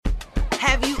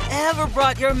Have you ever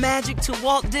brought your magic to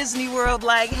Walt Disney World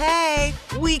like, hey,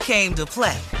 we came to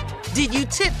play? Did you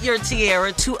tip your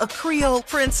tiara to a Creole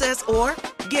princess or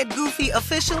get goofy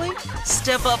officially?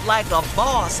 Step up like a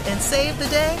boss and save the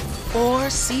day? Or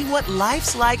see what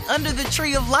life's like under the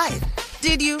tree of life?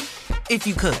 Did you? If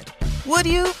you could. Would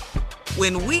you?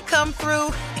 When we come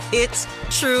through, it's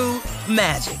true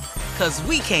magic. 'Cause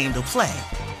we came to play.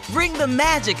 Bring the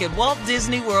magic at Walt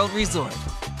Disney World Resort.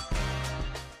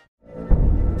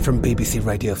 From BBC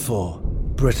Radio 4,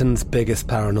 Britain's biggest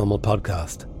paranormal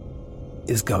podcast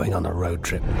is going on a road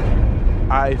trip.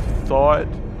 I thought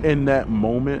in that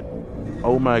moment,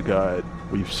 oh my God,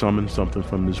 we've summoned something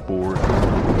from this board.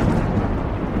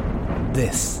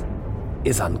 This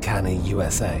is Uncanny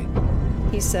USA.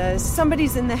 He says,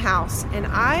 somebody's in the house, and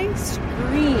I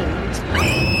screamed.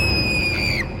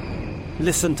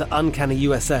 Listen to Uncanny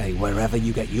USA wherever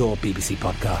you get your BBC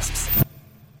podcasts,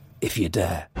 if you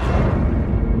dare.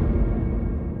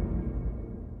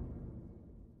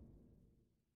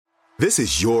 This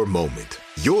is your moment,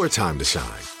 your time to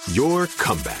shine, your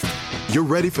comeback. You're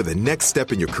ready for the next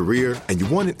step in your career, and you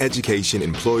want an education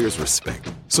employers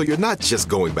respect. So you're not just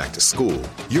going back to school,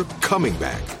 you're coming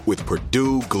back with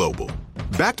Purdue Global.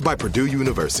 Backed by Purdue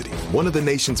University, one of the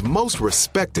nation's most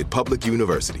respected public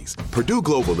universities, Purdue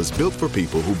Global is built for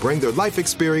people who bring their life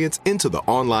experience into the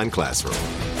online classroom.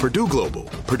 Purdue Global,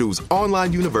 Purdue's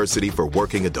online university for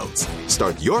working adults.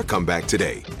 Start your comeback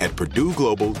today at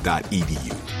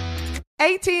purdueglobal.edu.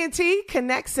 AT&T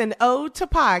connects an ode to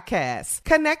podcasts.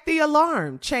 Connect the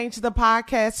alarm. Change the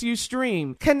podcast you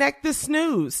stream. Connect the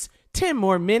snooze. 10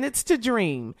 more minutes to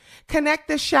dream. Connect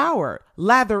the shower.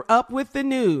 Lather up with the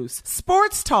news.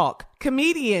 Sports talk,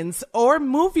 comedians, or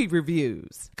movie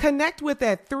reviews. Connect with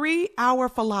that 3-hour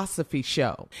philosophy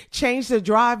show. Change the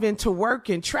drive into work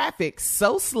and traffic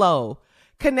so slow.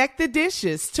 Connect the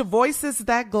dishes to voices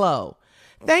that glow.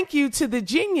 Thank you to the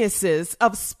geniuses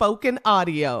of spoken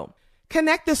audio.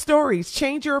 Connect the stories,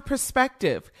 change your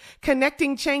perspective.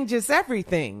 Connecting changes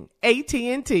everything.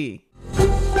 AT&T.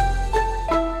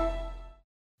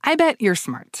 I bet you're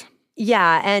smart.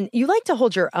 Yeah, and you like to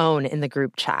hold your own in the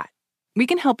group chat. We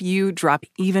can help you drop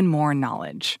even more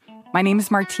knowledge. My name is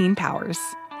Martine Powers.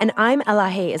 And I'm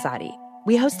Elahe Izadi.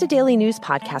 We host a daily news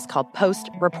podcast called Post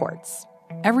Reports.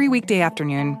 Every weekday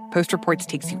afternoon, Post Reports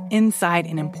takes you inside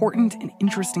an important and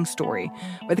interesting story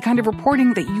with the kind of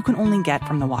reporting that you can only get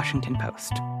from the Washington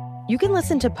Post. You can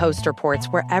listen to Post Reports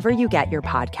wherever you get your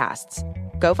podcasts.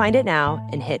 Go find it now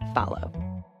and hit follow.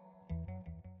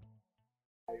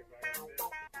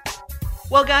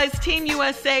 Well, guys, Team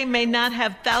USA may not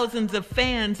have thousands of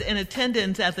fans in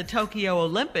attendance at the Tokyo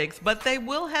Olympics, but they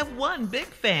will have one big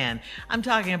fan. I'm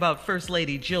talking about First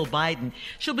Lady Jill Biden.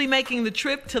 She'll be making the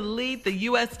trip to lead the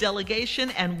U.S.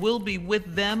 delegation and will be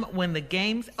with them when the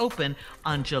games open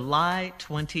on July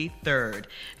 23rd.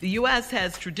 The U.S.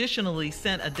 has traditionally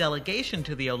sent a delegation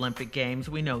to the Olympic Games,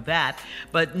 we know that,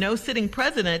 but no sitting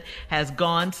president has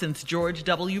gone since George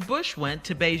W. Bush went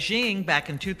to Beijing back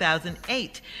in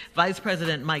 2008. Vice President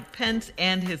Mike Pence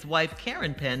and his wife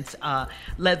Karen Pence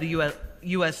led the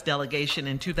U.S. delegation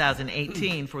in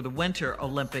 2018 for the Winter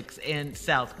Olympics in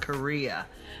South Korea.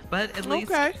 But at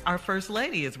least our First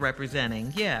Lady is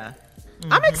representing, yeah.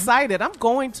 Mm-hmm. I'm excited. I'm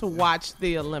going to watch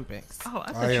the Olympics. Oh,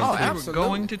 I thought you were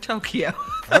going to Tokyo.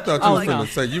 I thought you were going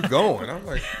to say you going. I'm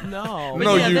like, no.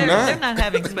 No, yeah, you're not. They're not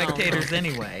having spectators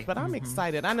anyway. But I'm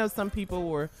excited. I know some people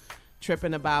were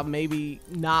tripping about maybe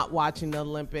not watching the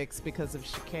Olympics because of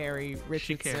Sha'Carri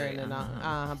Richardson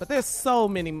but there's so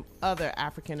many other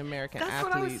African American athletes.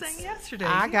 That's what I was saying yesterday.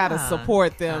 I gotta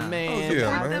support them, man.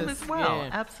 Support them as well.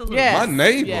 Absolutely. Yes. My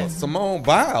neighbor, Simone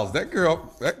Biles, that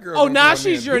girl. Oh, now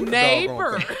she's your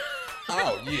neighbor.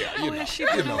 Oh yeah, you know. She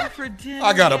been over for dinner.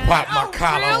 I gotta pop my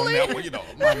collar on that one. You know,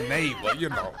 my neighbor. You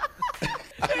know.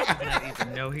 I don't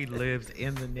even know he lives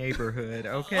in the neighborhood.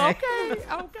 Okay.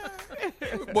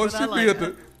 Boy,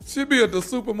 she be at the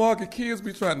supermarket. Kids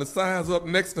be trying to size up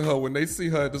next to her when they see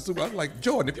her at the super. I'm like,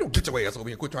 Jordan, if you don't get your ass over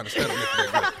here and quit trying to stand up next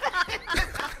to that.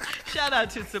 Shout out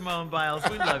to Simone Biles.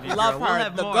 We love you, love girl. her, We'll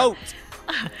have the more goat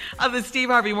of the Steve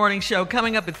Harvey Morning Show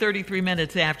coming up at 33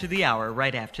 minutes after the hour.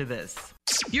 Right after this,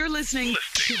 you're listening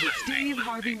to the Steve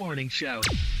Harvey Morning Show.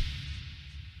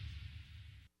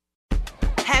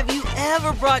 Have you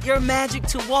ever brought your magic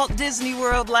to Walt Disney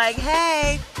World like,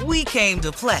 hey, we came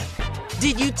to play?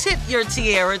 Did you tip your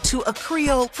tiara to a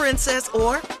Creole princess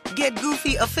or get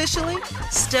goofy officially?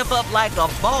 Step up like a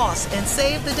boss and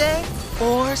save the day?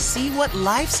 Or see what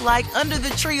life's like under the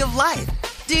tree of life?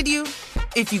 Did you?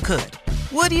 If you could.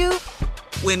 Would you?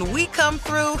 When we come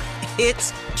through,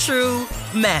 it's true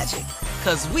magic.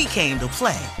 'Cause we came to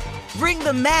play. Bring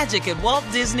the magic at Walt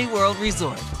Disney World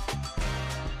Resort.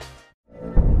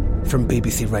 From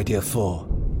BBC Radio 4,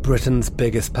 Britain's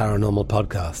biggest paranormal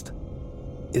podcast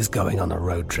is going on a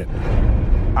road trip.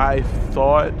 I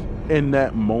thought in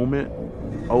that moment,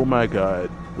 oh my God,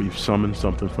 we've summoned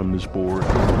something from this board.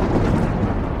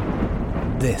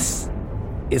 This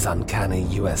is Uncanny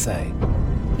USA.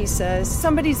 He says,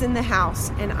 somebody's in the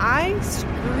house, and I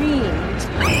screamed.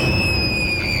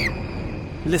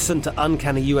 Listen to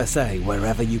Uncanny USA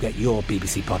wherever you get your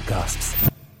BBC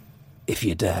podcasts, if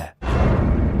you dare.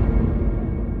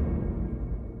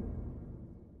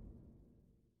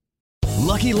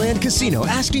 Lucky Land Casino,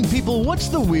 asking people, what's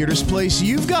the weirdest place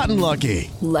you've gotten lucky?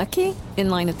 Lucky? In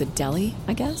line at the deli,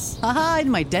 I guess? Aha,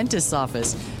 in my dentist's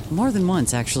office. More than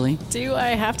once, actually. Do I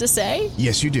have to say?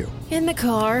 Yes, you do. In the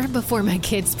car before my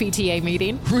kids' PTA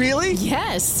meeting. Really?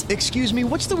 Yes. Excuse me,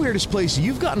 what's the weirdest place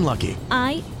you've gotten lucky?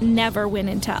 I never win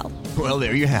and tell. Well,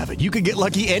 there you have it. You can get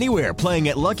lucky anywhere, playing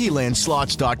at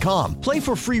LuckyLandSlots.com. Play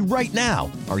for free right now.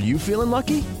 Are you feeling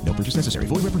lucky? No purchase necessary.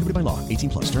 Void where prohibited by law.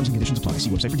 18+. Terms and conditions apply. See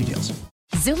website for details.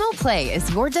 Xumo Play is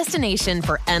your destination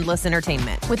for endless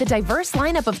entertainment. With a diverse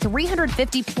lineup of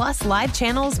 350-plus live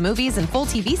channels, movies, and full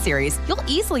TV series, you'll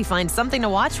easily find something to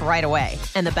watch right away.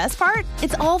 And the best part?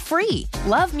 It's all free.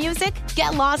 Love music?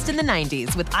 Get lost in the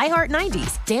 90s with iHeart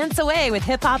 90s, dance away with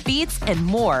hip-hop beats, and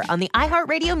more on the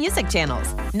iHeartRadio music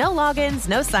channels. No logins,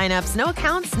 no signups, no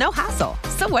accounts, no hassle.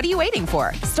 So what are you waiting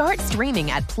for? Start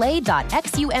streaming at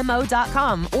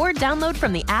play.xumo.com or download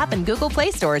from the app and Google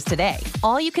Play stores today.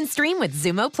 All you can stream with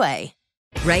Xumo Play.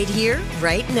 Right here,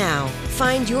 right now.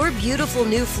 Find your beautiful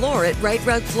new floor at Right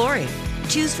Rug Flooring.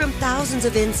 Choose from thousands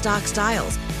of in-stock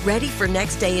styles, ready for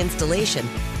next day installation,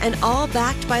 and all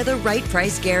backed by the right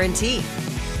price guarantee.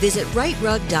 Visit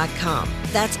rightrug.com.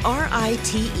 That's RITERUG.com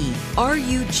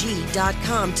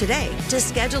today to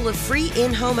schedule a free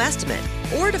in-home estimate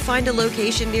or to find a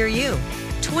location near you.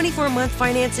 24-month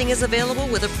financing is available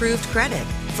with approved credit.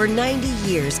 For 90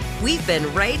 years, we've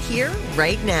been right here,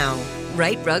 right now.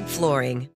 Right Rug Flooring.